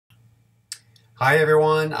Hi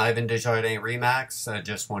everyone, Ivan Desjardins Remax. I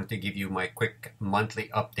just wanted to give you my quick monthly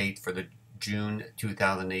update for the June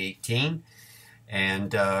 2018.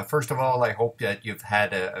 And first of all, I hope that you've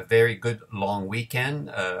had a very good long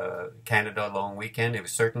weekend, Canada long weekend. It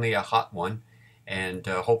was certainly a hot one. And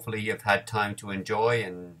hopefully you've had time to enjoy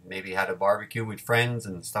and maybe had a barbecue with friends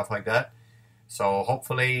and stuff like that. So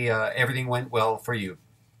hopefully everything went well for you.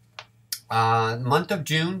 Month of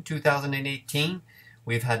June 2018.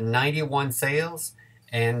 We've had 91 sales,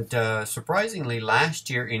 and surprisingly last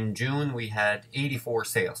year in June we had 84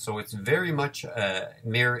 sales. So it's very much a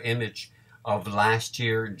mirror image of last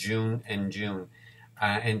year, June and June.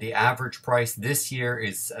 And the average price this year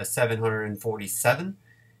is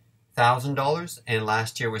 $747,000 and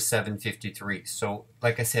last year was $753,000. So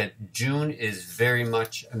like I said, June is very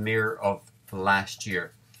much a mirror of last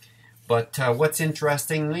year. But what's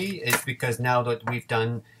interestingly is because now that we've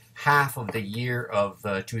done half of the year of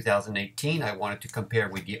 2018, I wanted to compare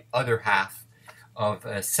with the other half of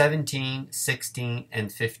 17, 16,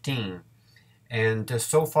 and 15. And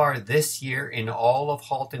so far this year, in all of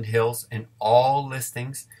Halton Hills and all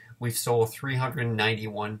listings, we've sold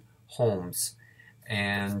 391 homes.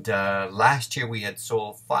 And last year we had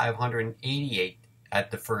sold 588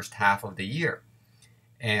 at the first half of the year.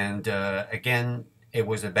 And again, it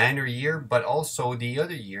was a banner year, but also the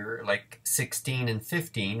other year, like 16 and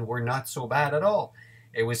 15, were not so bad at all.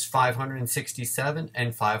 It was 567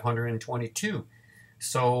 and 522.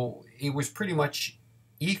 So it was pretty much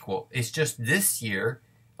equal. It's just this year,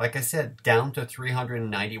 like I said, down to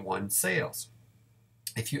 391 sales.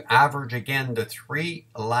 If you average again the three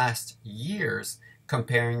last years,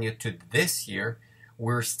 comparing it to this year,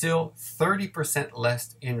 we're still 30%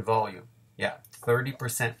 less in volume. Yeah,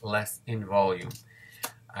 30% less in volume.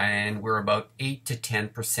 And we're about 8 to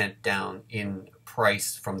 10% down in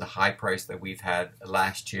price from the high price that we've had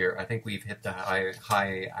last year. I think we've hit the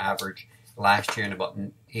high average last year in about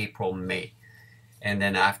April, May. And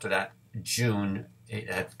then after that, June, it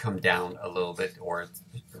had come down a little bit or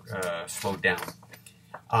slowed down.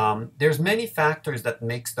 There's many factors that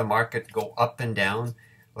makes the market go up and down.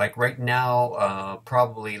 Like right now,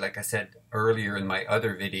 probably like I said earlier in my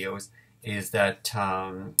other videos, is that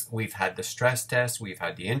we've had the stress test, we've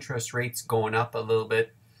had the interest rates going up a little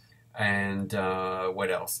bit, and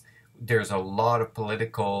what else? There's a lot of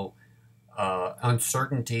political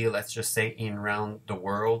uncertainty, let's just say, in around the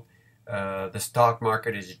world. The stock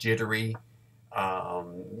market is jittery.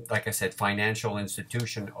 Like I said, financial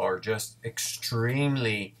institutions are just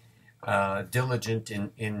extremely diligent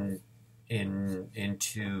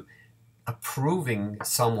into approving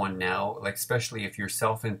someone now, like especially if you're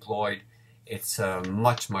self-employed. It's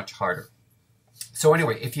much harder. So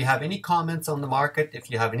anyway, if you have any comments on the market,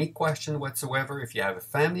 if you have any question whatsoever, if you have a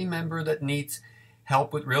family member that needs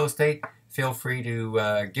help with real estate, feel free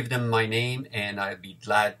to give them my name and I'd be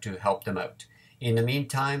glad to help them out. In the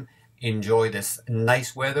meantime, enjoy this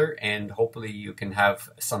nice weather and hopefully you can have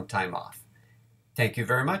some time off. Thank you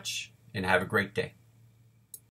very much and have a great day.